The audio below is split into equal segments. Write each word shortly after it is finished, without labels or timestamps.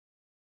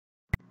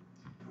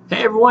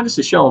Hey everyone, this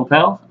is Sean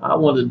Powell. I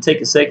wanted to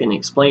take a second and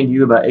explain to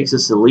you about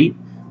Exitus Elite,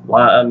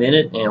 why I'm in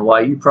it, and why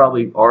you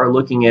probably are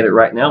looking at it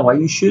right now, why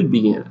you should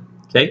be in it.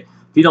 Okay?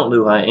 If you don't know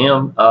who I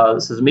am,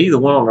 this is me, the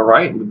one on the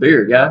right, the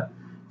bigger guy.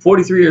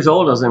 43 years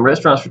old. I was in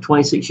restaurants for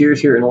 26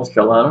 years here in North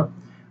Carolina.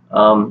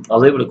 I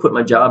was able to quit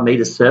my job May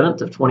the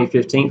 7th of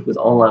 2015 with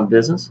online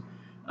business.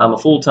 I'm a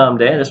full-time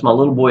dad. That's my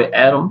little boy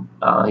Adam.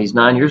 He's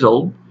 9 years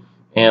old,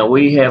 and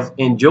we have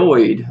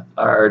enjoyed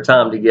our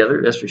time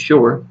together. That's for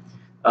sure.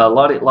 A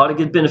lot of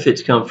good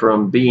benefits come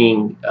from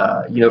being,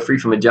 free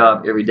from a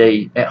job every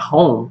day at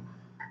home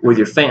with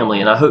your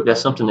family, and I hope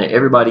that's something that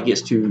everybody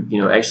gets to,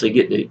 actually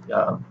get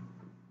to,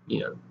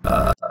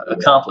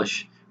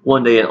 accomplish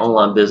one day in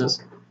online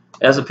business.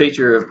 As a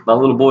picture of my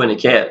little boy and the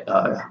cat.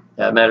 As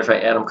a matter of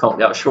fact, Adam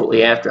called out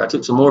shortly after. I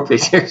took some more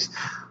pictures.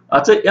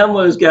 I'm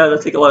one of those guys.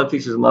 I take a lot of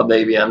pictures of my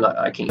baby.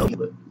 I can't help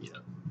it,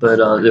 but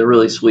they're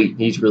really sweet.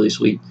 He's really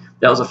sweet.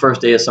 That was the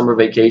first day of summer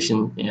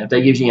vacation, and if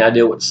that gives you an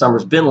idea what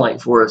summer's been like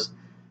for us,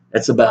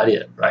 that's about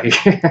it right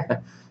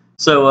here.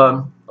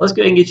 So let's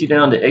go ahead and get you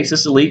down to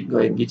Exitus Elite. Go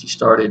ahead and get you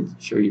started.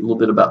 Show you a little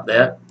bit about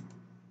that.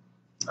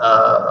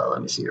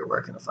 Let me see here.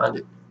 Where can I find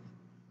it?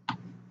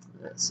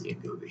 Let's see.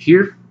 Go over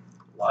here.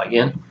 Log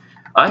in.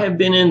 I have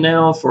been in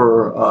now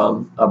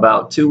for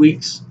about 2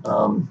 weeks.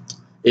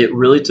 It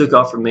really took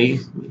off for me.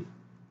 Let me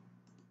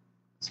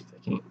see if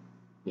I can.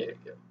 There you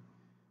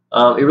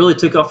go. It really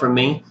took off for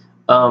me.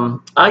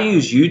 I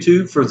use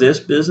YouTube for this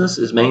business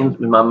as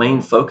my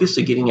main focus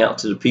to getting out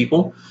to the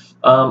people.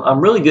 I'm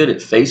really good at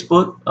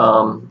Facebook.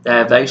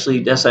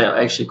 I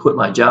actually quit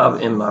my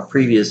job in my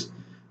previous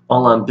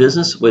online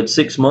business with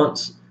 6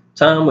 months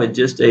time with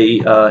just a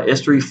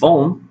S3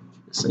 phone,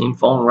 the same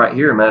phone right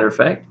here, matter of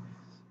fact,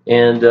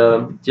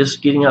 and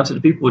just getting out to the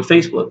people with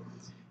Facebook.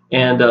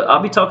 And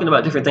I'll be talking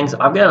about different things.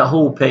 I've got a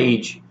whole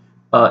page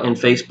in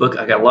Facebook.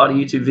 I got a lot of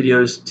YouTube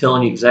videos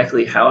telling you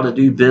exactly how to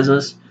do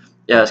business.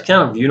 Yeah, it's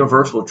kind of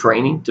universal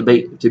training, to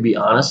be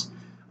honest.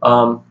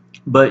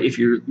 But if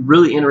you're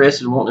really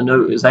interested in wanting to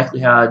know exactly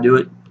how I do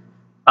it,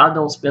 I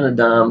don't spend a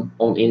dime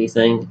on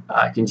anything.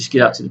 I can just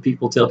get out to the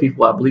people, tell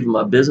people I believe in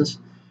my business,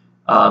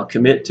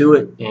 commit to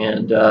it,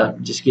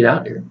 and just get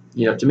out there.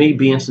 To me,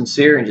 being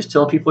sincere and just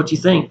telling people what you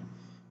think,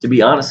 to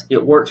be honest,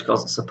 it works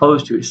because it's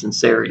supposed to. It's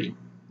sincerity. You know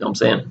what I'm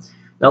saying?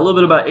 Now, a little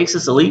bit about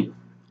Exitus Elite.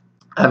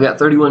 I've got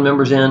 31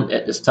 members in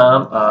at this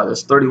time.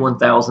 That's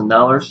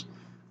 $31,000.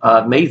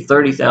 I've made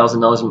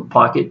 $30,000 in my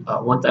pocket.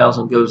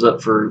 $1,000 goes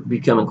up for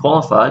becoming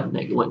qualified, and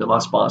that went to my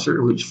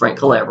sponsor, which is Frank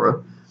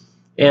Calabro.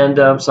 And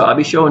so I'll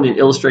be showing you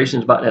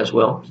illustrations about that as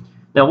well.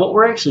 Now, what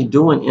we're actually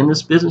doing in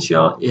this business,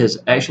 y'all, is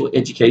actual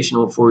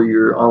educational for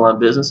your online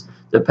business.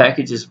 The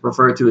package is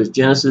referred to as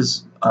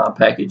Genesis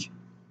package.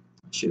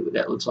 I'll show you what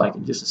that looks like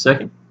in just a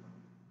second.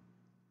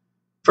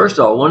 First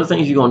of all, one of the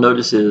things you're going to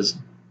notice is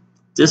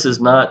this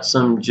is not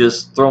some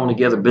just thrown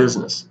together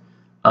business.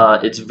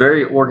 It's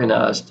very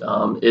organized.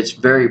 It's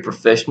very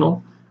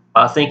professional.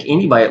 I think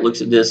anybody that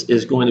looks at this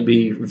is going to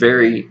be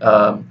very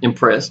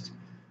impressed.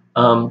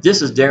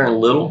 This is Darren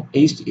Little.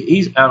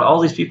 He's out of all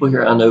these people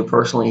here I know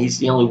personally, he's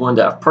the only one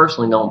that I've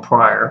personally known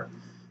prior.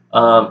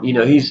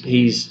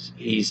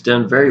 He's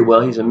done very well.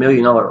 He's $1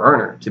 million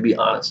earner, to be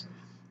honest.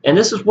 And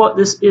this is what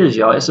this is,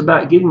 y'all. It's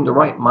about getting the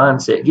right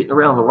mindset, getting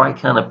around the right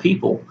kind of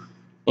people.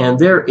 And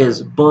there is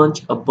a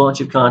bunch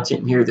of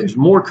content in here. There's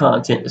more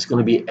content that's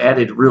going to be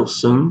added real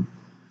soon.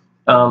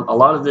 A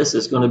lot of this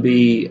is going to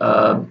be,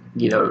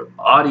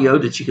 audio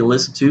that you can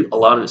listen to. A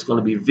lot of it's going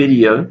to be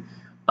video.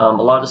 A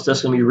lot of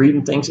stuff's going to be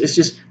reading things. It's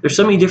just, there's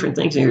so many different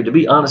things in here. To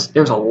be honest,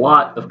 there's a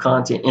lot of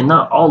content, and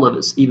not all of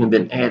it's even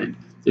been added.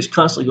 There's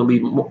constantly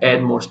going to be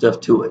adding more stuff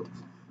to it.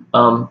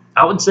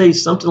 I would say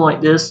something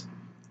like this,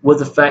 with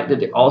the fact that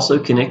they're also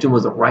connecting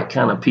with the right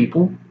kind of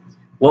people.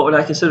 What would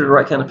I consider the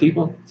right kind of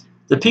people?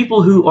 The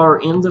people who are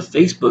in the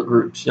Facebook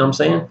groups. You know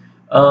what I'm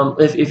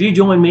saying? If you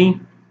join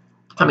me,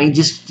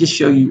 just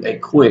show you a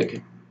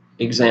quick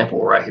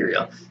example right here,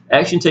 y'all.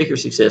 Action Taker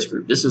Success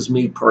Group. This is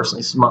me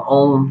personally. This is my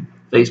own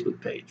Facebook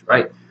page,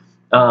 right?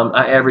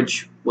 I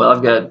average,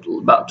 I've got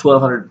about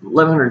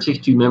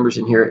 1,162 members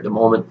in here at the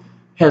moment.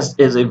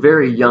 Is a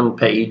very young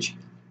page.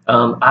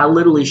 I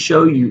literally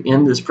show you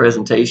in this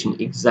presentation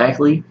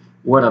exactly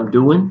what I'm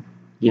doing.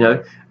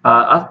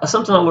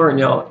 Something I learned,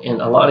 y'all,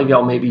 and a lot of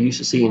y'all may be used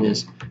to seeing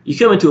this. You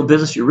come into a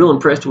business you're real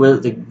impressed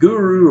with, the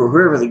guru or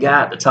whoever the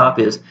guy at the top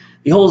is,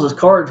 he holds his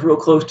cards real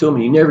close to him,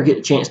 and you never get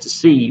a chance to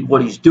see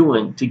what he's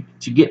doing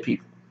to get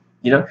people,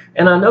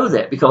 And I know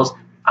that because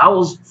I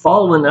was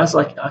following. I was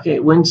like, okay,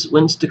 when's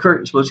the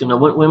curtain supposed to know?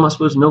 When am I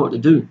supposed to know what to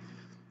do?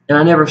 And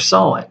I never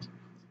saw it.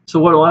 So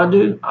what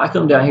do? I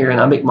come down here and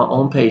I make my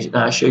own page, and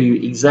I show you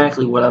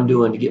exactly what I'm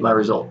doing to get my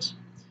results.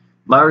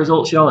 My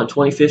results, y'all, in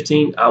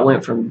 2015, I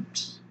went from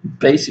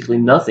basically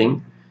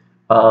nothing,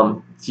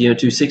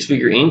 to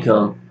six-figure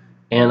income,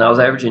 and I was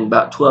averaging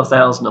about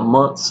 $12,000 a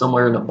month,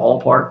 somewhere in the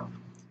ballpark.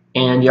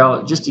 And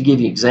y'all, just to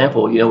give you an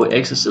example, with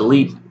Exitus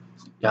Elite,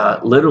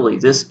 literally,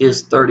 this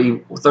is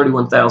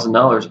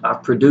 $31,000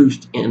 I've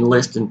produced in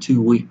less than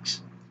 2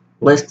 weeks.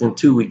 Less than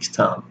 2 weeks'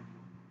 time.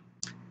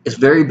 It's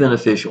very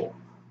beneficial.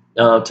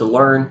 to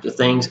learn the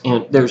things,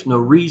 and there's no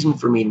reason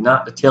for me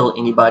not to tell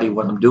anybody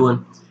what I'm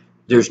doing.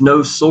 There's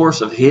no source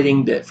of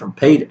hitting that from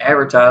paid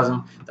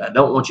advertising that I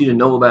don't want you to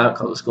know about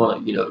because it's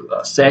going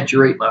to,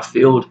 saturate my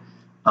field.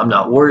 I'm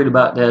not worried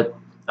about that.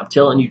 I'm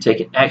telling you,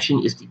 taking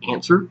action is the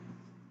answer,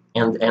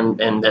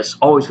 and that's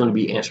always going to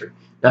be answered.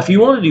 Now, if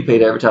you want to do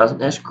paid advertising,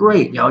 that's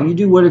great, y'all. You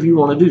do whatever you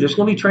want to do. There's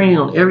going to be training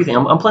on everything.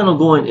 I'm planning on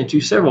going into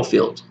several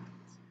fields.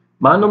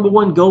 My number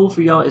one goal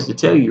for y'all is to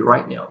tell you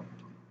right now,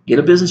 get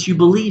a business you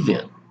believe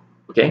in,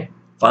 okay?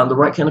 Find the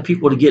right kind of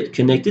people to get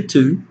connected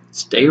to,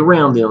 stay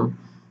around them,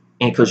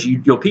 and because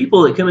your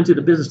people that come into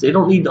the business, they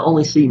don't need to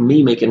only see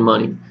me making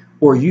money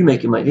or you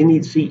making money. They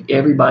need to see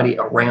everybody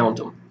around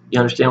them. You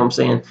understand what I'm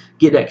saying?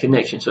 Get that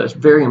connection. So that's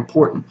very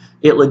important.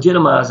 It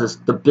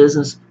legitimizes the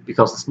business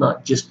because it's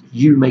not just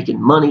you making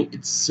money,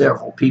 it's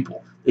several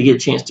people. They get a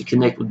chance to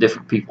connect with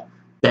different people.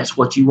 That's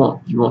what you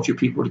want. You want your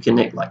people to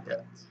connect like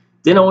that.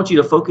 Then I want you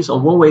to focus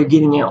on one way of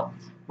getting out.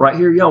 Right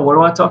here, y'all, what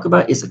do I talk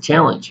about? It's a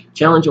challenge.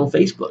 Challenge on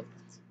Facebook.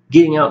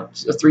 Getting out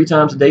 3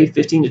 times a day,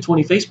 15 to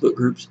 20 Facebook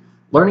groups,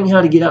 learning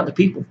how to get out to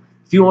people.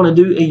 If you want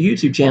to do a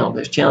YouTube channel,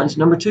 there's challenge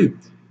number 2.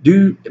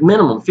 Do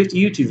minimum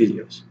 50 YouTube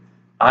videos.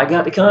 I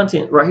got the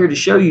content right here to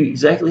show you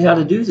exactly how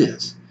to do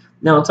this.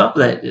 Now, on top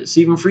of that, it's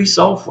even free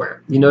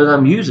software, that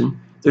I'm using.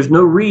 There's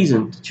no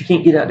reason that you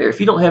can't get out there. If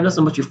you don't have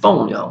nothing but your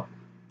phone, y'all,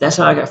 that's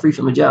how I got free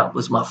from a job,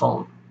 was my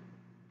phone.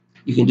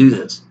 You can do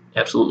this.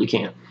 Absolutely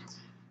can.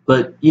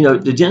 But,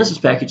 the Genesis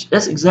package,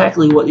 that's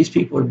exactly what these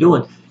people are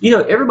doing.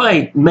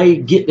 Everybody may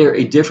get there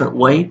a different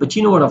way, but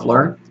you know what I've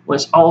learned? When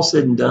it's all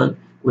said and done,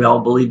 we all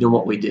believed in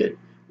what we did.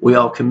 We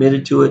all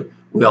committed to it.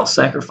 We all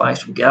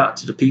sacrificed. We got out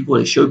to the people.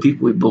 They showed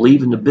people we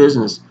believe in the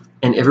business.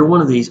 And every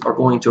one of these are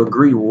going to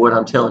agree with what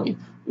I'm telling you.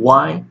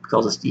 Why?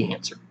 Because it's the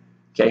answer.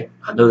 Okay?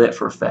 I know that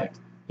for a fact.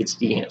 It's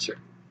the answer.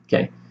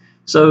 Okay?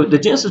 So the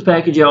Genesis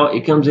package, y'all,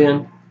 it comes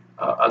in.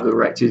 I'll go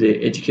right to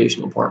the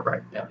educational part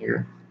right down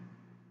here.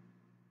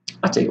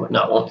 I'll tell you what,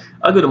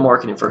 I'll go to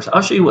marketing first.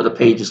 I'll show you what the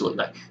pages look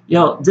like.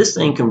 Y'all, this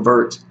thing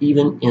converts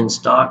even in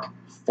stock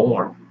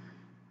form.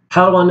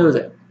 How do I know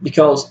that?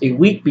 Because a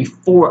week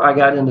before I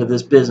got into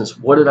this business,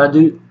 what did I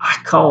do? I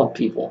called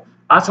people.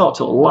 I talked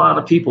to a lot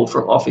of people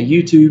from off of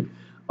YouTube,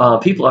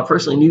 people I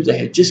personally knew that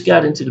had just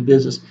got into the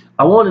business.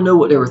 I want to know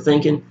what they were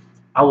thinking.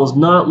 I was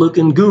not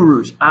looking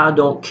gurus. I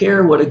don't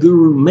care what a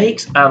guru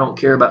makes. I don't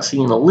care about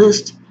seeing a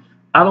list.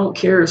 I don't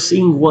care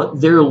seeing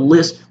what their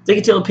list. They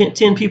can tell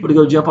 10 people to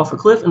go jump off a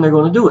cliff and they're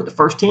going to do it. The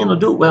first 10 will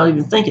do it without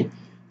even thinking.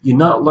 You're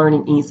not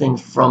learning anything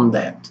from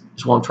that,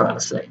 is what I'm trying to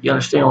say. You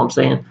understand what I'm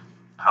saying?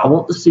 I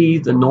want to see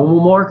the normal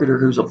marketer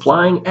who's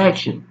applying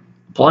action,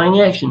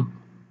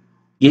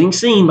 getting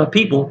seen by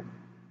people,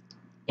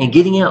 and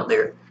getting out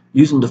there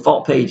using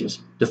default pages,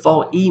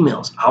 default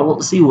emails. I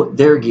want to see what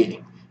they're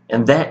getting.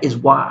 And that is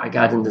why I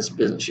got in this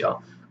business,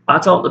 y'all. I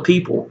talked to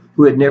people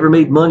who had never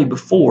made money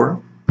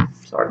before.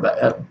 Sorry about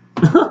that.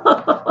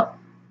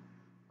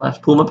 I have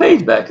to pull my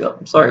page back up.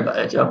 I'm sorry about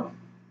that, y'all.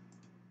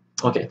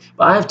 Okay,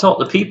 but I have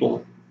talked to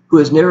people who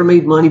has never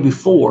made money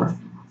before,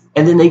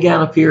 and then they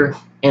got up here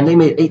and they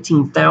made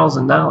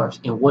 $18,000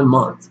 in 1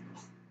 month. You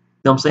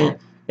know what I'm saying?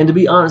 And to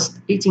be honest,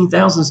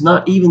 $18,000 is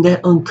not even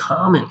that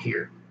uncommon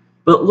here.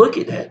 But look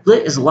at that.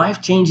 That is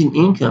life-changing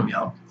income,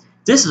 y'all.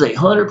 This is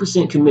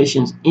 100%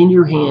 commissions in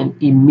your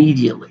hand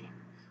immediately.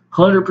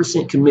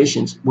 100%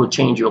 commissions will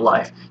change your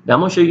life. Now, I'm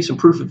going to show you some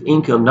proof of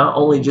income, not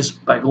only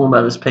just by going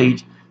by this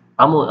page.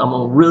 I'm going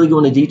to really go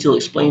into detail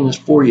explaining this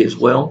for you as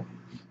well.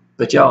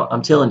 But y'all,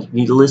 I'm telling you, you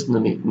need to listen to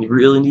me. You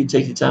really need to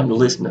take the time to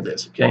listen to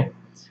this, okay?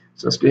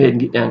 So let's go ahead and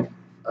get down.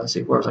 Let's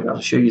see, where was I going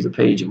to show you the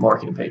page of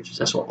marketing pages?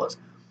 That's what it was.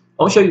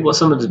 I'll show you what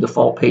some of the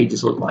default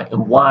pages look like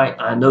and why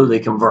I know they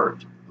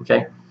convert,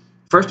 okay?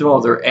 First of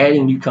all, they're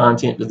adding new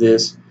content to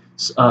this.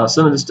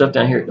 Some of the stuff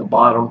down here at the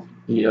bottom,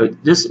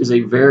 this is a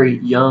very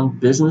young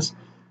business.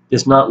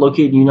 It's not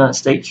located in the United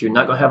States. You're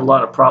not going to have a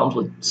lot of problems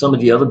with some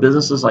of the other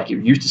businesses like you're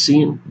used to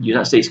seeing. The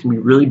United States can be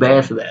really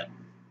bad for that.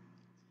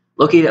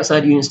 Located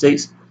outside the United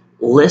States,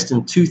 less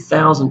than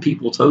 2,000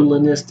 people total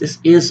in this. This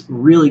is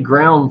really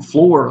ground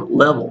floor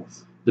level.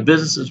 The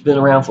business has been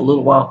around for a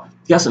little while.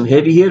 It's got some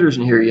heavy hitters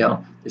in here,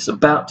 y'all. It's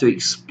about to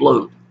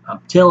explode. I'm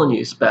telling you,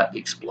 it's about to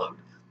explode.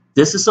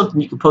 This is something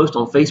you can post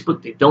on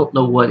Facebook. They don't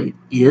know what it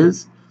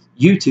is.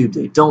 YouTube,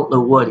 they don't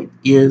know what it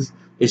is.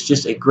 It's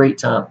just a great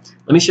time.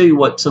 Let me show you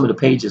what some of the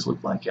pages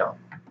look like, y'all.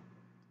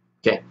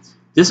 Okay,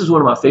 this is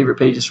one of my favorite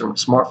pages from a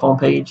smartphone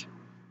page.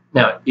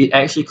 Now, it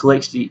actually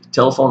collects the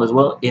telephone as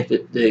well. If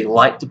they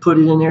like to put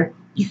it in there,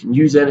 you can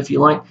use that if you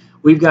like.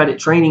 We've got it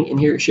training in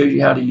here. It shows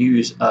you how to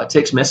use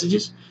text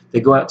messages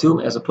that go out to them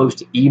as opposed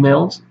to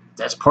emails.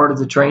 That's part of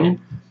the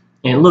training.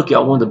 And look,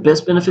 y'all, one of the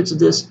best benefits of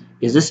this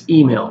is this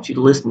email. I want you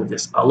to listen to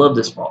this. I love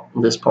this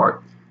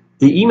part.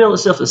 The email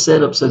itself is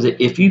set up so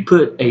that if you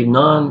put a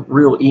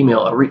non-real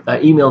email,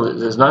 an email that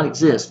does not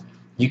exist,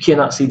 you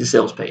cannot see the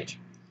sales page.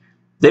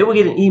 They will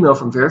get an email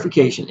from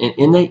verification, and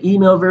in that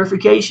email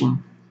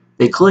verification,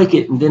 they click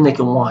it and then they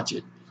can watch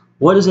it.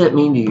 What does that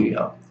mean to you,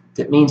 y'all?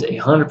 That means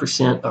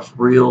 100% of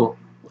real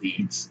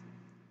leads.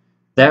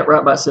 That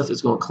right by itself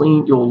is going to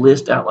clean your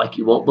list out like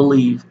you won't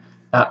believe.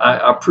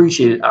 I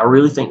appreciate it. I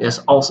really think that's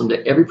awesome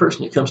that every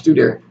person that comes through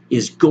there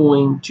is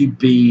going to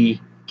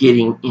be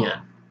getting in. You know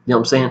what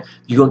I'm saying?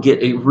 You're going to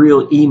get a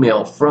real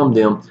email from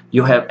them.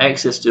 You'll have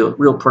access to a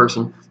real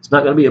person. It's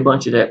not going to be a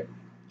bunch of that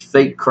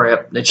fake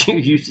crap that you're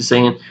used to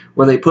saying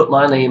where they put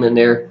my name in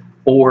there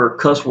or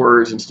cuss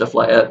words and stuff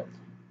like that.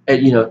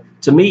 And, you know,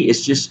 to me,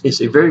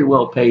 it's a very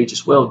well page.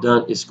 It's well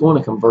done. It's going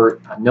to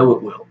convert. I know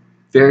it will.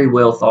 Very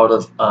well thought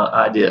of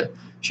idea.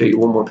 Show you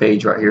one more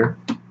page right here.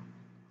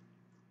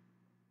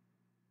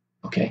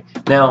 Okay,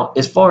 now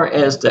as far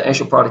as the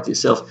actual product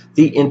itself,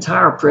 the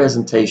entire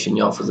presentation,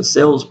 y'all, for the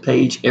sales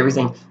page,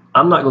 everything,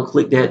 I'm not going to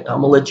click that. I'm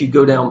going to let you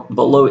go down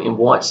below and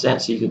watch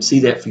that so you can see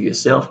that for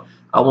yourself.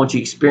 I want you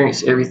to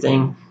experience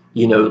everything,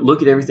 you know,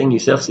 look at everything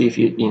yourself, see if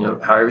you know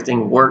how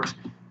everything works.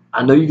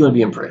 I know you're going to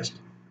be impressed.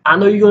 I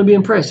know you're going to be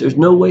impressed. There's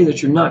no way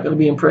that you're not going to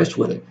be impressed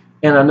with it.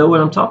 And I know what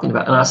I'm talking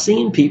about. And I've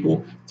seen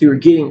people who are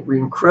getting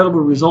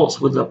incredible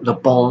results with the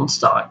bone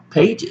stock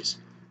pages.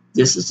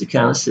 This is the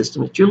kind of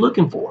system that you're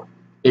looking for.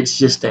 It's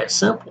just that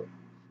simple.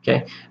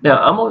 Okay.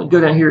 Now I'm going to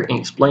go down here and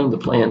explain the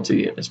plan to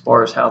you as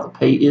far as how the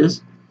pay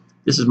is.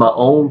 This is my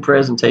own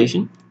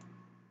presentation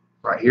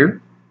right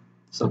here.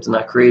 Something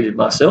I created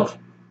myself.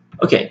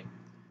 Okay.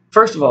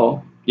 First of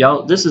all,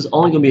 y'all, this is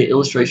only going to be an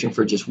illustration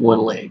for just one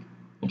leg.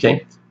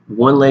 Okay.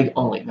 One leg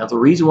only. Now the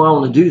reason why I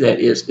want to do that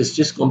is it's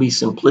just going to be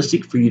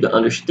simplistic for you to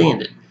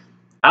understand it.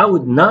 I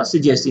would not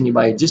suggest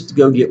anybody just to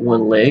go get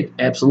one leg.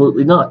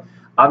 Absolutely not.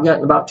 I've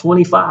gotten about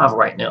 25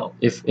 right now,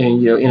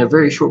 and you know, in a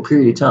very short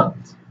period of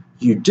time.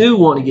 You do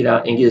want to get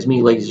out and get as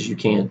many legs as you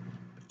can,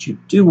 but you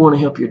do want to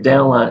help your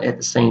downline at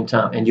the same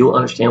time, and you'll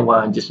understand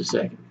why in just a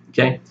second.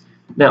 Okay.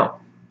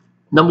 Now,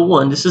 number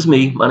one, this is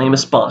me. My name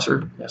is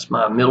Sponsor. That's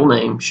my middle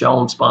name,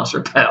 Sean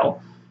Sponsor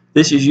Powell.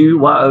 This is you,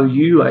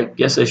 Y-O-U. I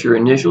guess that's your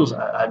initials.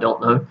 I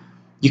don't know.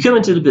 You come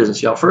into the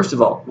business, y'all. First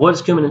of all, what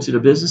is coming into the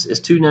business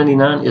is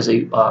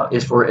 $2.99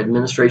 is for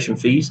administration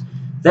fees.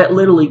 That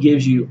literally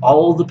gives you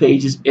all the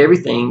pages,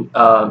 everything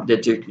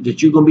that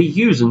you're going to be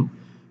using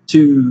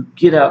to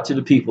get out to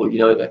the people. You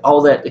know,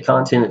 all that, the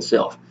content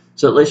itself.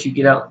 So it lets you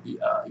get out,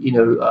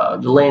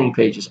 the landing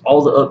pages,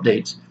 all the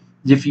updates.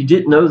 If you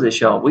didn't know this,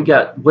 y'all, we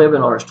got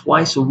webinars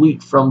twice a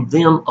week from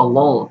them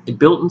alone,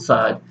 built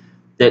inside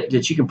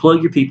that you can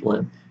plug your people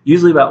in.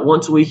 Usually about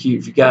once a week,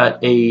 you've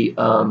got a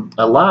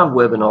live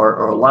webinar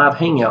or a live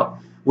hangout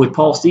with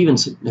Paul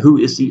Stevens, who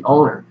is the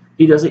owner.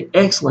 He does an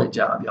excellent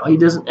job, y'all. He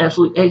does an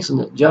absolutely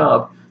excellent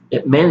job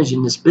at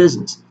managing this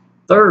business.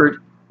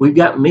 Third, we've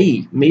got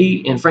me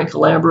and Frank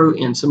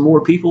Calabro and some more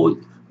people.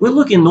 We're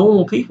looking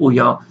normal people,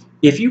 y'all.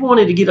 If you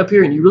wanted to get up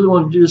here and you really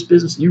want to do this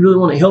business, and you really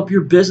want to help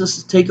your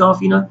business take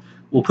off, you know,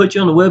 we'll put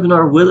you on the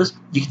webinar with us.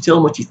 You can tell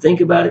them what you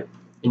think about it.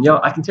 And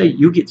y'all, I can tell you,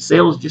 you'll get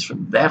sales just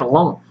from that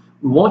alone.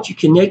 We want you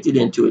connected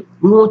into it.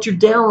 We want your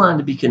downline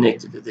to be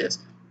connected to this.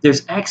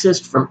 There's access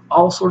from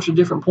all sorts of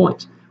different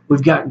points.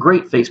 We've got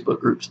great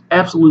Facebook groups,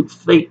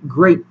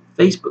 great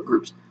Facebook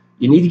groups.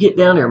 You need to get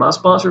down there. My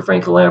sponsor,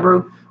 Frank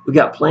Calabro. We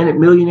got Planet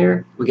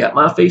Millionaire. We got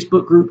my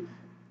Facebook group.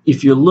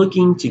 If you're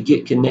looking to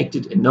get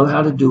connected and know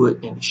how to do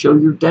it and show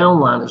your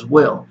downline as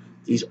well,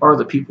 these are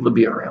the people to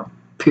be around,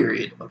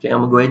 period. Okay,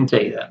 I'm going to go ahead and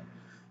tell you that.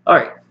 All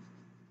right.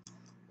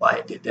 Why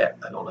I did that,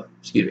 I don't know.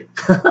 Excuse me.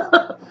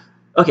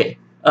 Okay.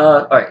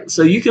 All right.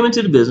 So you come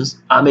into the business.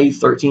 I made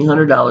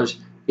 $1,300.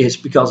 It's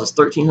because it's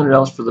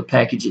 $1,300 for the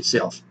package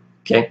itself.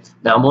 Okay.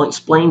 Now I'm going to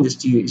explain this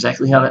to you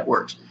exactly how that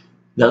works.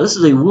 Now this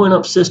is a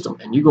one-up system,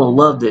 and you're going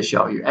to love this,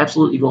 y'all. You're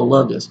absolutely going to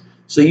love this.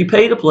 So you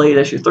pay to play.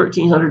 That's your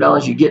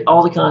 $1,300. You get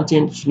all the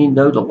content that you need to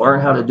know to learn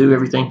how to do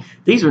everything.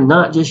 These are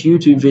not just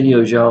YouTube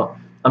videos, y'all.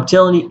 I'm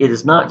telling you, it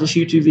is not just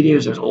YouTube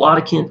videos. There's a lot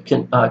of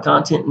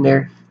content in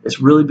there that's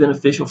really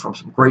beneficial from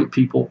some great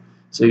people.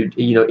 So,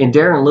 you know, and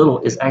Darren Little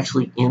is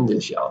actually in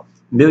this, y'all.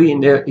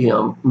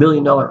 $1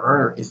 million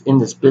earner is in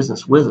this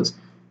business with us.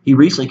 He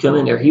recently come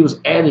in there. He was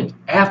added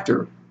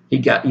after he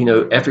got,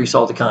 after he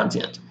saw the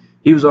content.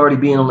 He was already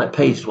being on that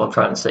page is what I'm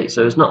trying to say.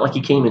 So it's not like he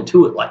came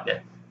into it like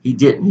that. He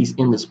didn't. He's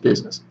in this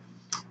business.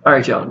 All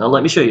right, y'all. Now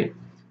let me show you.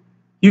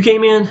 You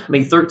came in,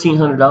 made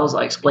 $1,300.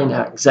 I explained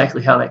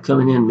exactly how that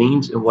coming in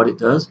means and what it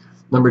does.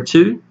 Number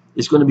two,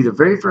 it's going to be the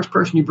very first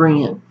person you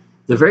bring in.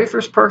 The very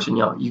first person,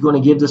 y'all, you're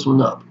going to give this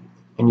one up.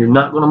 And you're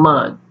not going to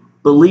mind.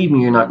 Believe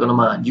me, you're not going to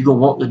mind. You're going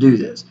to want to do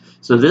this.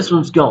 So this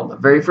one's gone. The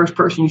very first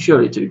person you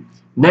showed it to.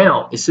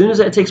 Now, as soon as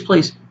that takes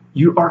place,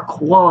 you are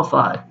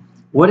qualified.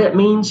 What that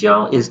means,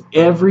 y'all, is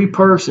every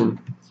person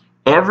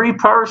after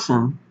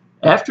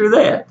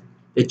that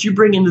you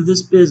bring into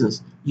this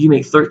business, you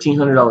make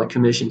 $1,300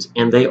 commissions,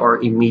 and they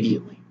are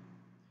immediately.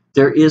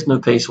 There is no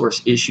pay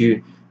source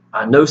issue.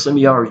 I know some of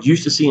y'all are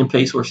used to seeing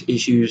pay source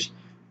issues.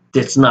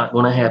 That's not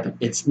going to happen.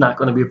 It's not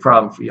going to be a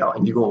problem for y'all,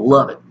 and you're going to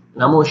love it.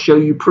 And I'm going to show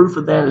you proof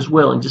of that as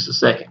well in just a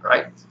second,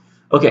 right?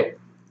 Okay.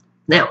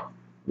 Now,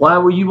 why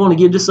would you want to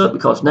give this up?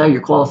 Because now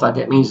you're qualified.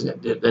 That means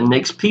that the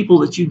next people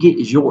that you get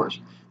is yours.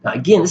 Now,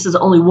 again, this is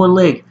only one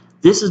leg.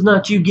 This is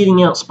not you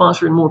getting out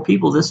sponsoring more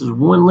people. This is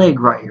one leg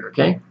right here,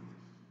 okay?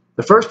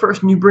 The first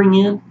person you bring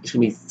in is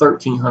going to be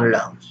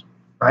 $1,300,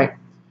 right?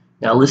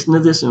 Now listen to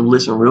this and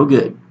listen real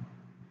good.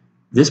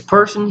 This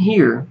person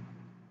here,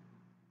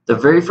 the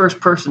very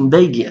first person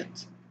they get,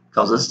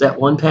 because it's that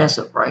one pass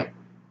up, right,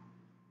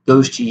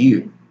 goes to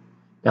you.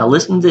 Now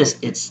listen to this.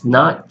 It's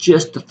not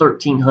just the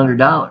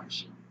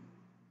 $1,300.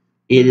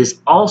 It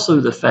is also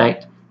the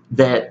fact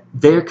that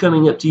they're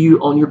coming up to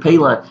you on your pay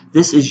line.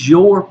 This is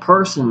your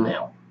person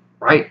now,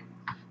 right?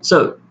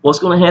 So what's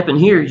going to happen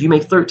here is you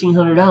make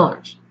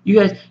 $1,300.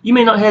 You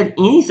may not have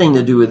anything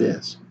to do with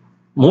this.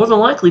 More than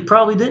likely,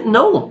 probably didn't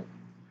know them.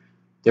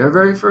 Their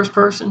very first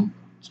person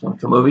is going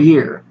to come over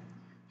here.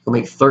 You're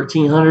going to make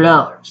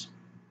 $1,300.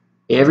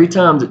 Every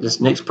time that this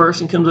next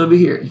person comes over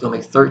here, you're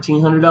going to make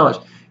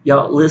 $1,300.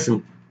 Y'all,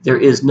 listen, there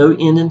is no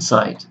end in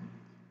sight.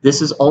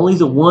 This is only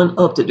the one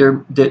up that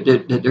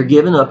they're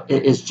giving up.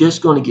 It's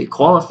just going to get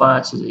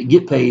qualified so that they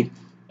get paid,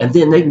 and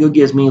then they can go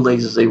get as many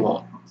legs as they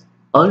want.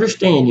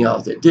 Understand,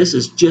 y'all, that this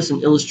is just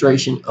an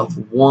illustration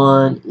of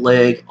one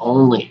leg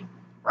only,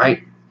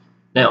 right?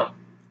 Now,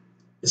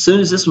 as soon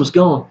as this one's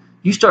gone,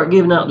 you start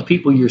giving out to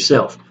people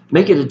yourself.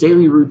 Make it a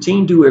daily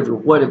routine. Do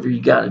whatever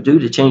you got to do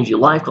to change your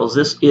life, because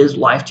this is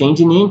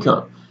life-changing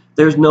income.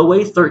 There's no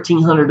way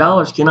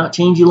 $1,300 cannot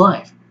change your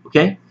life,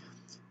 okay?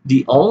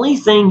 The only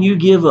thing you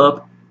give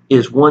up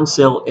is one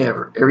sale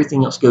ever.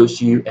 Everything else goes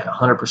to you at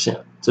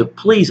 100%. So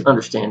please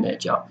understand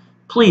that, y'all.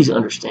 Please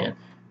understand.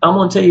 I'm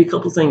going to tell you a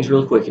couple things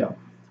real quick, y'all.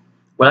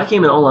 When I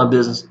came in online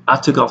business, I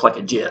took off like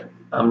a jet.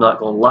 I'm not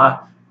going to lie.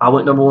 I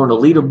went #1 on the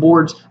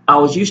leaderboards. I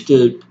was used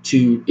to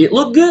it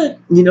looked good.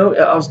 You know,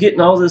 I was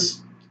getting all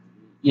this,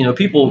 you know,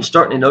 people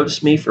starting to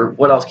notice me for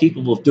what I was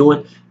capable of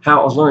doing,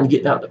 how I was learning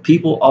getting out to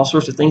people, all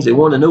sorts of things. They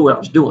wanted to know what I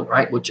was doing,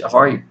 right? Which I've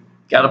already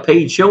got a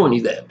page showing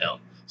you that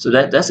now. So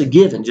that's a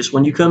given just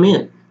when you come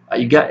in.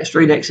 You got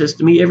straight access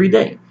to me every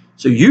day.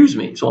 So use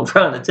me. So I'm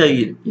trying to tell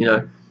you, you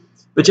know.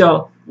 But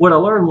y'all, what I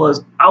learned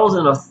was I was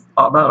in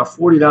about a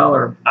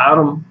 $40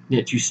 item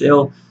that you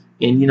sell,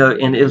 and you know,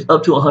 and it was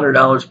up to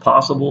 $100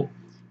 possible.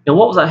 And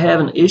what was I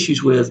having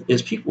issues with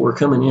is people were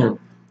coming in,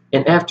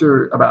 and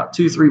after about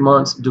 2-3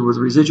 months, there was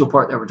a residual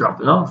part that were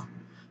dropping off.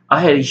 I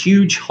had a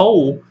huge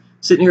hole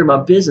sitting here in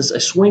my business, a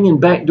swinging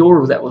back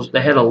door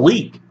that had a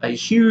leak, a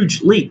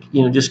huge leak,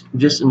 you know,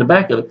 just in the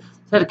back of it.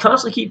 I had to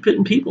constantly keep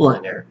putting people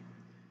in there.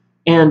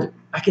 And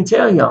I can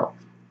tell y'all,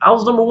 I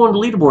was #1 on the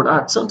leaderboard.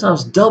 I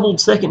sometimes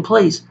doubled second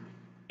place,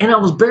 and I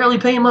was barely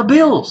paying my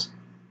bills.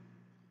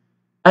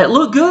 It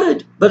looked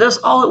good, but that's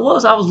all it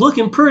was. I was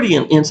looking pretty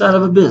inside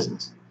of a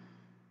business.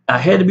 I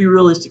had to be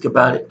realistic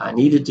about it. I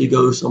needed to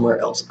go somewhere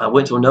else. I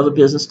went to another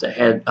business that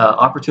had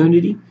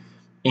opportunity,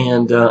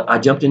 and I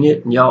jumped in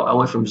it. And y'all, I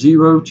went from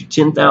 0 to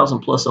 10,000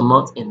 plus a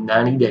month in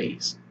 90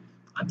 days.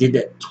 I did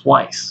that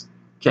twice.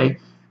 Okay,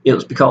 it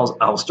was because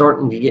I was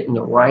starting to get in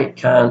the right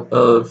kind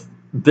of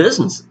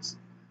businesses.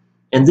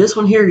 And this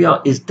one here,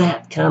 y'all, is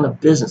that kind of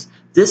business.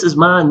 This is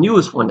my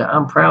newest one that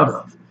I'm proud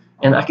of.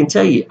 And I can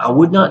tell you, I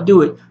would not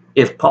do it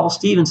if Paul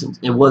Stevenson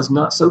was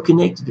not so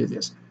connected to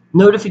this.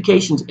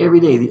 Notifications every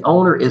day. The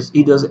owner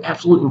he does an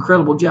absolute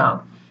incredible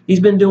job. He's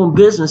been doing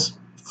business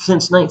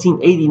since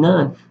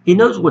 1989. He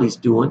knows what he's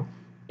doing.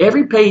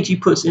 Every page he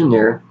puts in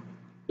there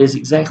is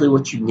exactly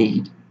what you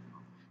need.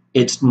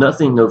 It's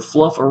nothing, no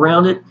fluff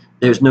around it.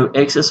 There's no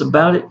excess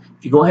about it.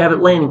 If you're going to have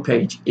a landing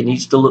page, it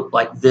needs to look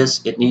like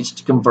this. It needs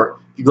to convert.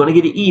 If you're going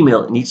to get an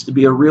email, it needs to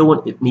be a real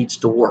one. It needs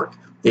to work.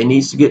 It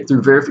needs to get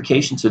through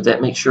verification, so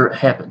that makes sure it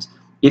happens.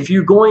 If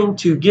you're going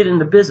to get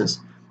into business,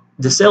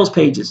 the sales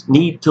pages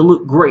need to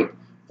look great.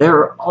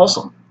 They're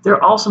awesome.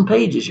 They're awesome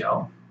pages,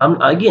 y'all.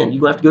 Again,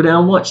 you're going to have to go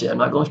down and watch that. I'm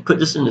not going to put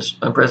this in this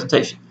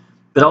presentation.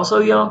 But also,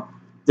 y'all,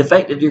 the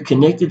fact that you're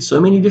connected so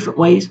many different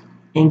ways,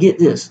 and get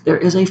this, there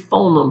is a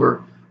phone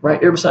number right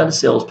there beside the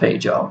sales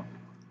page, y'all.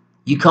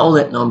 You call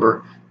that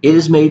number. It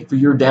is made for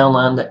your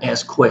downline to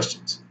ask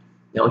questions.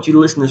 Now, I want you to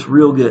listen to this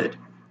real good.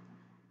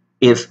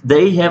 If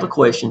they have a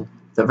question,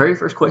 the very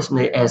first question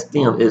they ask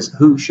them is,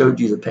 who showed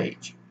you the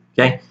page?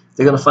 Okay?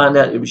 They're going to find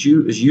out it was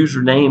you, his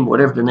username,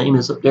 whatever the name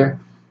is up there.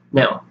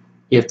 Now,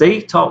 if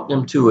they talk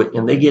them to it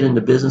and they get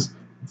into business,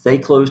 they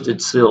closed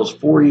its sales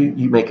for you.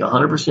 You make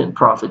 100%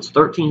 profits,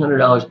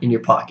 $1,300 in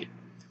your pocket.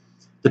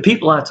 The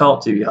people I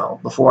talked to, y'all,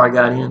 before I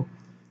got in,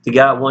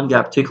 one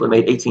guy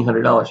particularly made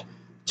 $1,800.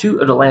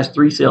 2 of the last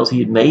 3 sales he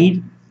had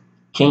made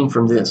came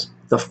from this,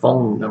 the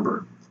phone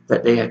number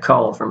that they had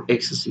called from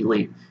Exitus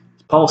Elite.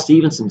 Paul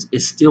Stevenson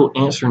is still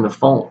answering the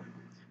phone.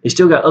 They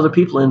still got other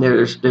people in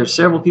there. There's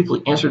several people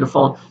who answer the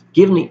phone,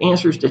 giving the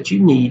answers that you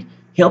need,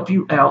 help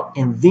you out,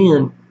 and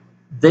then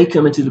they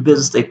come into the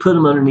business, they put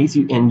them underneath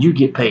you, and you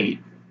get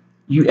paid.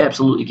 You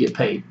absolutely get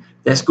paid.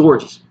 That's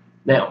gorgeous.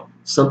 Now,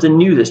 something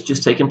new that's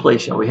just taken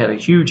place, y'all. We had a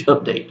huge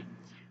update.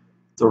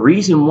 The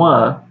reason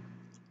why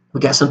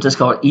we got something that's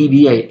called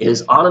EBA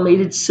is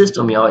automated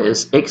system, y'all.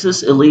 Is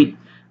Exitus Elite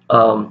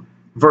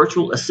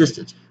virtual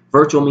assistants.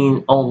 Virtual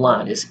meaning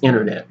online. It's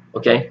internet.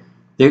 Okay.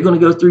 They're going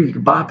to go through. You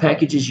can buy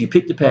packages. You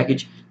pick the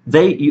package.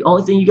 The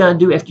only thing you got to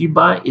do after you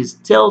buy is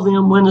tell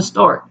them when to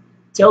start.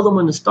 Tell them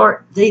when to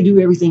start. They do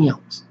everything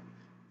else.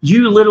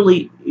 You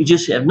literally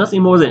just have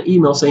nothing more than an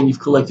email saying you've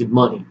collected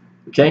money.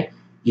 Okay?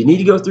 You need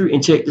to go through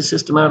and check the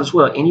system out as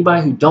well.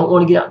 Anybody who don't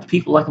want to get out to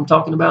people like I'm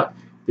talking about,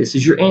 this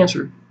is your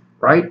answer,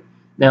 right?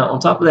 Now, on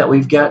top of that,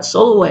 we've got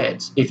solo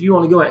ads. If you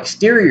want to go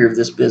exterior of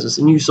this business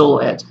and use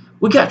solo ads,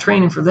 we got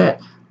training for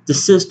that. The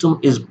system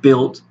is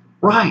built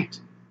right.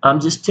 I'm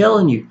just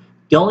telling you.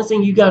 The only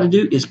thing you got to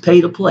do is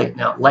pay to play.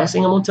 Now, last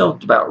thing I'm going to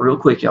talk about real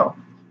quick, y'all,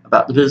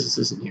 about the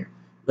businesses in here.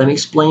 Let me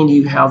explain to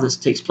you how this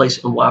takes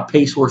place and why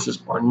pay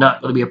sources are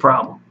not going to be a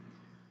problem.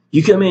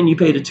 You come in, you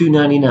pay the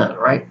 $2.99,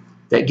 right?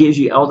 That gives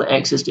you all the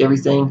access to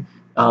everything.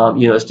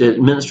 It's the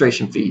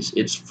administration fees.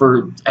 It's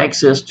for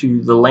access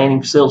to the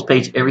landing sales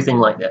page, everything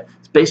like that.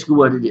 It's basically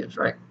what it is,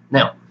 right?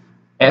 Now,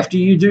 after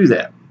you do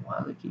that, why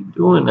do they keep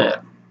doing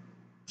that?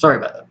 Sorry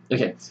about that.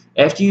 Okay.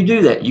 After you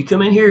do that, you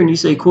come in here and you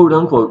say, quote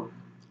unquote,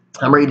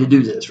 I'm ready to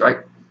do this, right?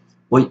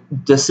 Well,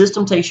 the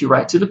system takes you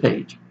right to the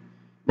page.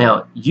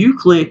 Now, you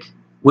click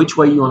which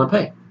way you want to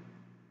pay.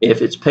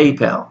 If it's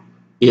PayPal,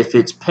 if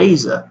it's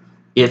Payza,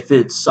 if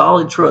it's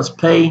Solid Trust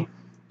Pay,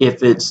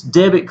 if it's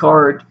debit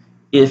card,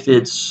 if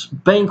it's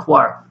bank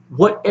wire,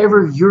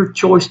 whatever your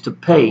choice to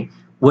pay,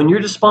 when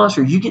you're the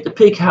sponsor, you get to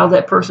pick how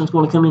that person's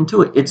going to come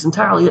into it. It's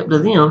entirely up to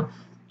them,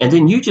 and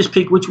then you just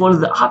pick which one of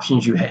the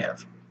options you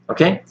have,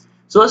 okay?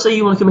 So let's say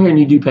you want to come here and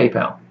you do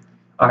PayPal.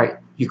 All right,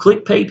 you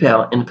click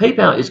PayPal, and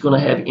PayPal is going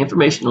to have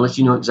information to let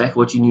you know exactly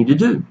what you need to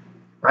do,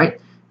 right?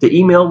 The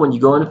email, when you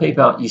go into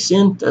PayPal, you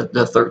send the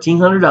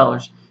 $1,300.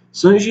 As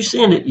soon as you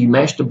send it, you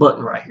mash the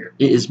button right here.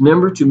 It is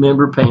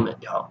member-to-member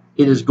payment, y'all.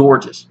 It is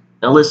gorgeous.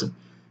 Now listen,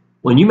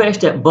 when you mash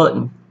that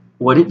button,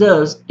 what it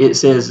does, it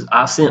says,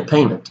 I sent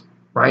payment,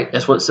 right?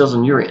 That's what it says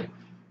on your end.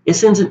 It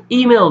sends an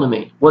email to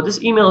me. What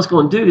this email is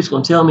going to do is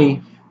going to tell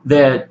me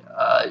that,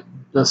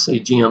 let's say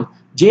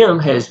Jim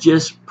has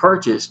just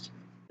purchased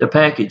the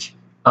package.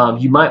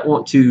 You might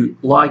want to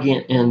log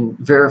in and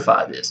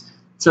verify this.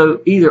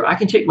 So either I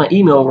can check my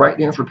email right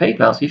there for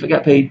PayPal, see if I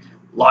got paid,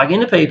 log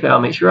into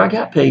PayPal, make sure I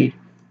got paid,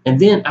 and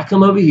then I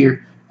come over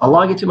here, I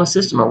log into my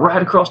system, and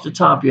right across the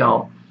top,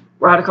 y'all,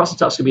 right across the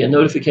top is going to be a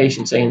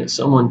notification saying that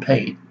someone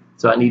paid.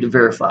 So I need to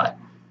verify it.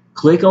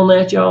 Click on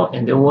that, y'all,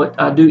 and then what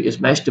I do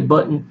is mash the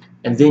button,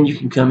 and then you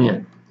can come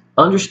in.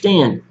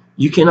 Understand,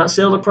 you cannot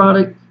sell the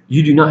product,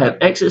 you do not have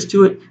access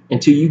to it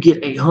until you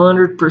get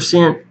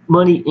 100%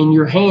 money in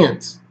your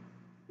hands.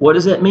 What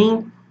does that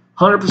mean?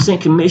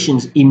 100%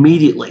 commissions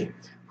immediately.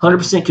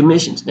 100%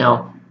 commissions.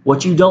 Now,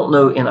 what you don't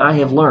know, and I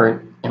have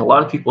learned, and a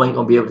lot of people ain't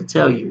going to be able to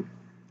tell you,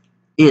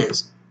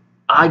 is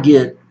I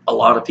get a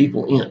lot of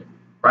people in,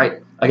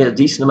 right? I get a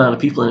decent amount of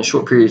people in a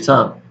short period of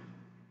time.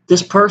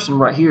 This person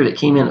right here that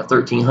came in at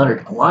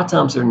 1,300, a lot of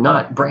times they're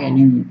not brand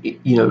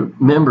new,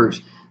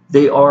 members.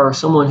 They are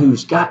someone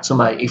who's got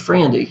somebody, a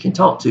friend that you can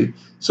talk to,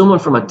 someone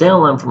from a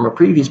downline from a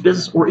previous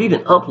business, or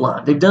even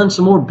upline. They've done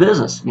some more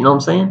business, you know what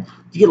I'm saying?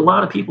 You get a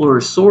lot of people who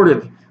are sort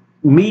of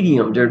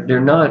medium. They're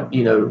not,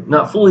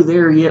 not fully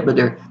there yet, but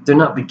they're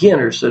not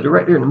beginners, so they're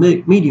right there in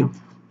the medium,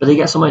 but they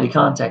got somebody to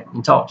contact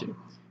and talk to.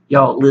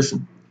 Y'all,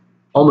 listen,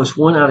 almost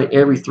 1 out of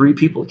every 3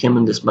 people that came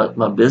in this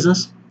my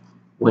business,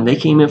 when they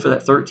came in for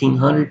that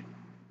 1,300,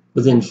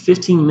 within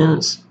 15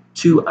 minutes,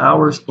 2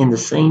 hours in the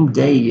same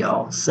day,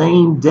 y'all,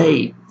 same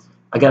day,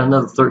 I got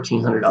another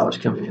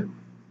 $1,300 coming in.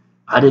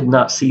 I did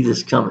not see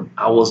this coming.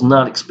 I was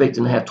not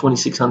expecting to have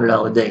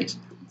 $2,600 days.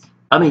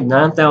 I made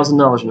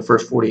 $9,000 in the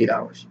first 48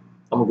 hours.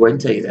 I'm going to go ahead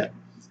and tell you that.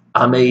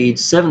 I made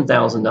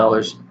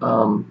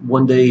 $7,000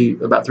 one day,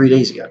 about 3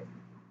 days ago,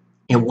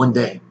 in one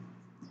day.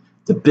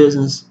 The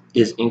business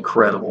is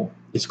incredible.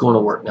 It's going to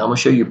work. Now, I'm going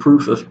to show you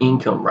proof of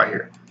income right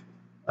here.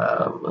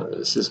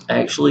 This is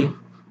actually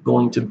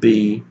going to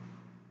be,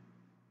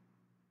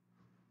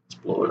 let's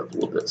blow it up a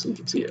little bit so you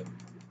can see it.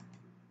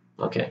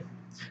 Okay.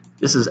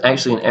 This is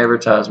actually an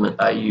advertisement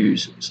I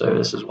use, so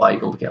this is why you're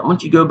going to look at it. I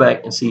want you to go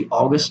back and see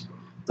August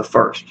the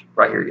 1st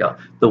right here, y'all.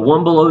 The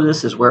one below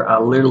this is where I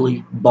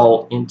literally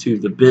bought into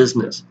the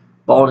business,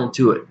 bought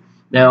into it.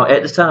 Now,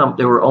 at the time,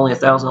 they were only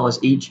 $1,000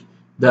 each.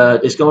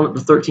 It's going up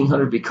to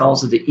 $1,300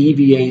 because of the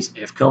EVAs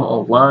have come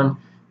online.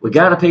 We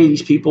got to pay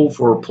these people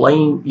for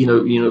playing,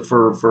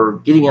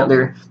 for getting out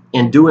there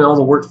and doing all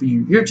the work for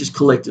you. You're just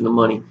collecting the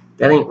money.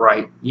 That ain't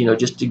right,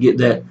 just to get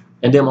that,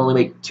 and them only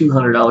make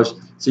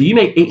 $200. So you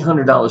make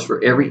 $800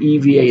 for every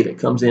EVA that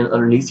comes in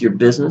underneath your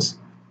business.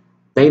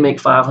 They make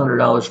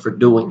 $500 for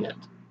doing it.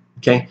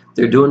 Okay,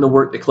 they're doing the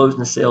work, they're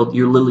closing the sale.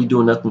 You're literally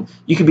doing nothing.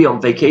 You could be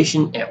on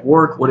vacation, at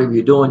work, whatever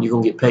you're doing, you're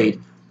gonna get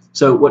paid.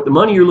 So what the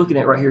money you're looking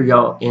at right here,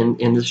 y'all,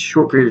 in this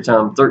short period of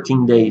time,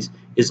 13 days,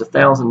 is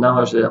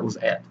 $1,000 that was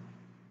at.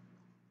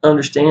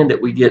 Understand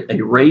that we get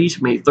a raise,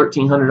 we made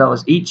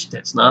 $1,300 each.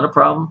 That's not a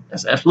problem.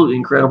 That's absolutely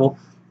incredible.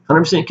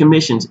 100%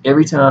 commissions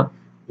every time.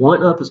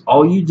 One up is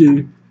all you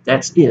do.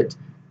 That's it.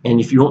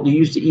 And if you want to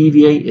use the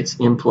EVA, it's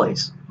in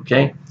place.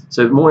 Okay.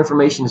 So more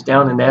information is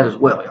down in that as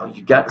well.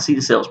 You got to see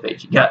the sales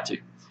page. You got to.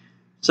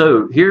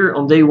 So here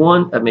on day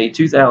 1, I made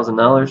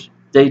 $2,000.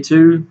 Day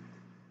 2,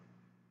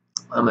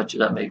 how much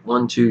did I make?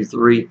 1, 2,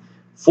 3,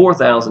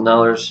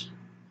 $4,000.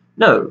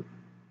 No.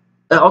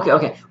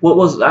 Okay. What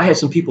was? I had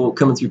some people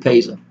coming through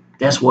Payza.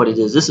 That's what it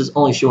is. This is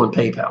only showing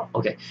PayPal.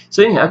 Okay.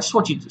 So anyhow, I just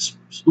want you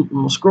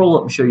to scroll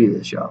up and show you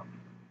this, y'all.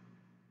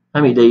 How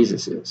many days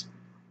this is?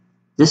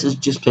 This is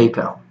just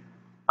PayPal.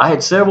 I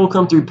had several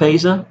come through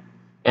Payza,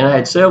 and I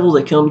had several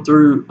that come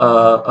through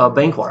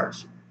bank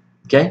wires.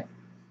 Okay.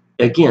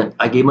 Again,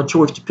 I gave them a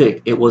choice to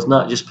pick. It was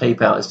not just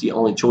PayPal. It's the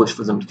only choice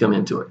for them to come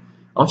into it.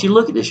 I want you to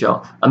look at this,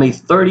 y'all. I made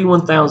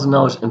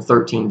 $31,000 in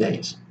 13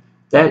 days.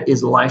 That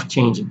is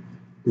life-changing.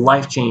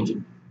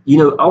 Life-changing. You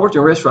know, I worked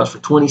in restaurants for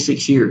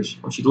 26 years.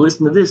 I want you to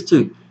listen to this,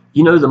 too.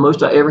 You know, the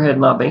most I ever had in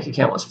my bank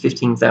account was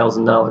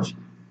 $15,000.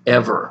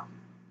 Ever.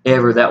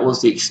 Ever. That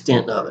was the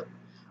extent of it.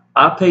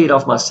 I paid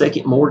off my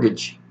second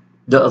mortgage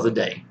the other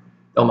day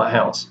on my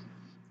house.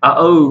 I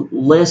owe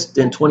less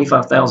than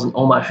 $25,000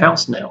 on my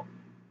house now.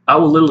 I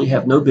will literally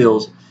have no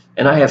bills,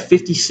 and I have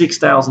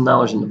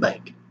 $56,000 in the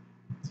bank.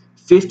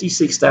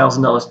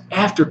 $56,000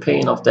 after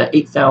paying off that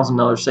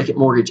 $8,000 second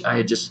mortgage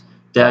I just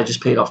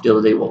paid off the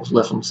other day, what was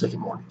left on the second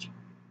mortgage.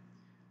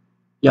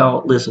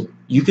 Y'all, listen,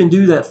 you can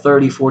do that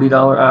 $30,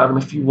 $40 item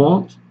if you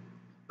want,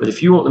 but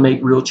if you want to make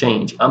real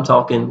change, I'm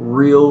talking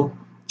real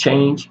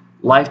change,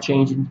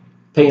 life-changing,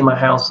 paying my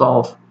house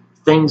off,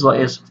 things like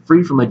this,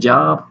 free from a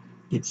job,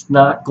 it's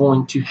not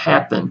going to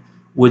happen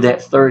with that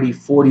 $30,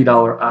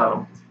 $40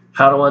 item.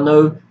 How do I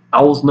know?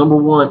 I was number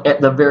one at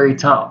the very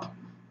top.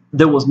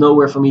 There was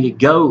nowhere for me to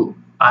go.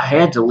 I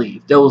had to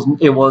leave.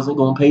 It wasn't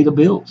going to pay the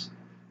bills.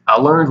 I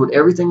learned with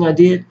everything I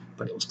did,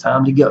 but it was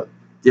time to go.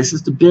 This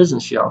is the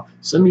business, y'all.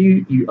 Some of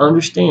you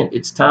understand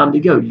it's time to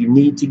go. You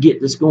need to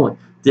get this going.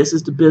 This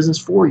is the business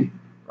for you,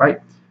 right?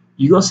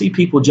 You're going to see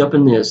people jump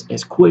in this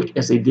as quick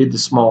as they did the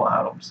small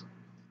items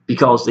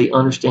because they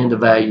understand the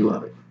value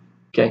of it,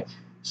 okay?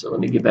 So let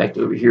me get back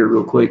over here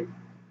real quick.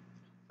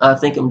 I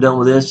think I'm done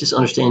with this. Just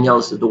understand, y'all,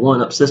 this is the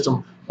one-up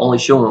system, only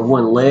showing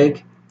one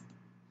leg.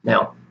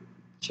 Now,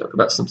 let's talk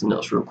about something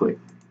else real quick.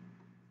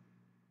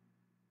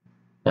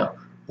 Now,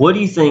 what do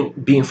you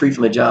think being free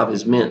from a job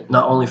has meant,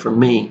 not only for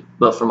me,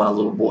 but for my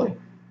little boy?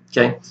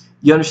 Okay?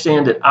 You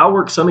understand that I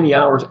worked so many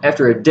hours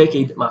after a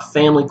decade that my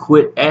family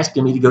quit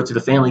asking me to go to the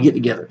family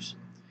get-togethers.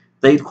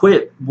 They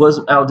quit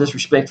wasn't out of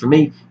disrespect for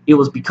me. It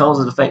was because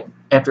of the fact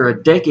after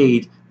a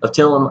decade of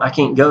telling them I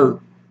can't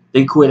go,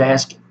 they quit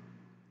asking.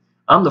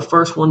 I'm the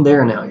first one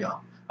there now,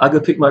 y'all. I go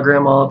pick my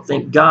grandma up.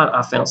 Thank God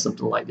I found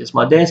something like this.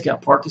 My dad's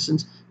got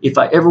Parkinson's. If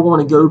I ever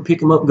want to go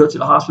pick him up and go to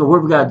the hospital,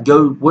 wherever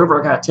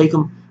I got to take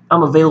him,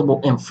 I'm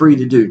available and free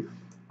to do.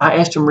 I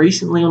asked him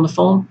recently on the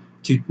phone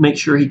to make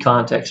sure he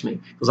contacts me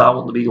because I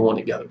want to be the one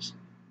that goes.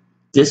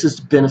 This is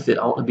the benefit.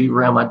 I want to be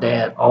around my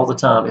dad all the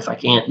time if I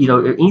can't. You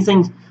know,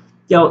 anything,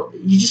 you know,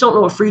 you just don't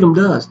know what freedom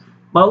does.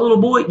 My little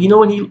boy, you know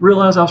when he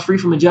realized I was free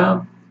from a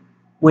job?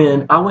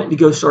 When I went to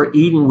go start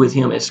eating with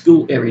him at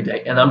school every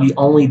day, and I'm the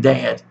only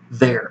dad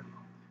there.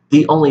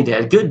 The only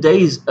dad. Good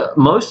days,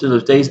 most of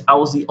those days, I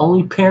was the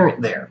only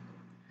parent there.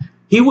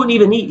 He wouldn't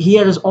even eat. He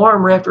had his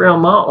arm wrapped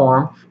around my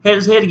arm, had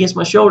his head against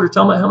my shoulder,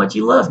 telling me how much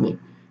he loved me.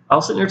 I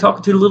was sitting there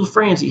talking to the little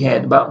friends he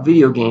had about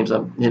video games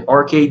and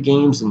arcade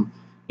games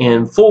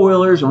and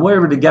four-wheelers and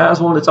whatever the guys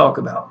wanted to talk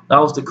about.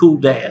 I was the cool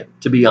dad,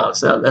 to be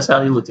honest. That's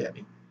how they looked at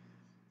me.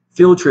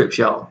 Field trips,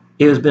 y'all.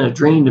 It has been a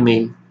dream to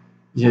me,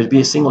 you know, to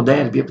be a single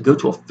dad, to be able to go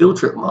to a field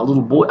trip with my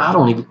little boy. I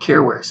don't even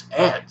care where it's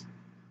at.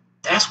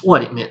 That's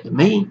what it meant to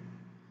me.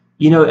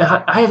 You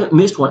know, I haven't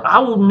missed one. I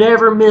will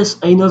never miss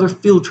another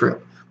field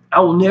trip. I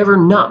will never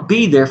not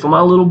be there for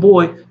my little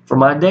boy, for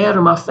my dad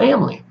or my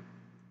family.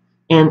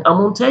 And I'm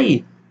going to tell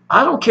you,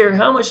 I don't care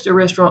how much the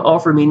restaurant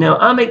offered me now.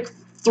 I make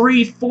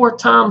 3-4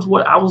 times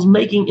what I was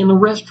making in the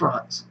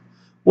restaurants,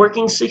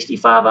 working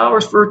 65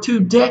 hours for 2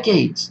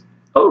 decades,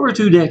 over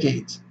 2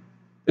 decades,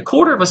 a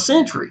quarter of a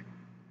century.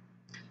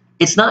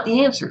 It's not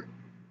the answer.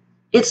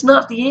 It's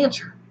not the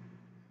answer.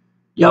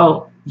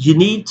 Y'all, you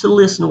need to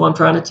listen to what I'm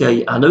trying to tell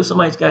you. I know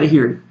somebody's got to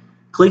hear it.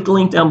 Click the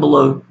link down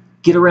below.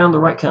 Get around the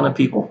right kind of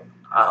people.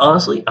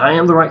 Honestly, I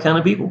am the right kind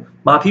of people.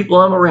 My people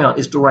I'm around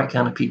is the right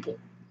kind of people.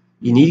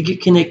 You need to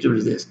get connected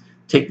to this.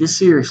 Take this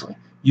seriously.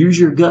 Use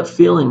your gut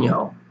feeling,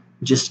 y'all.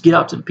 Just get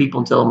out to the people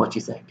and tell them what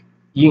you think.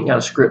 You ain't got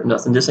to script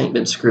nothing. This ain't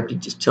been scripted.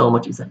 Just tell them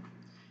what you think.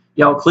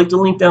 Y'all, click the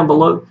link down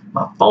below.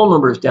 My phone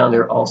number is down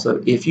there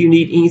also. If you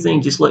need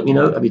anything, just let me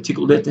know. I'd be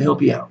tickled to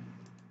help you out.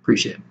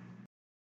 Appreciate it.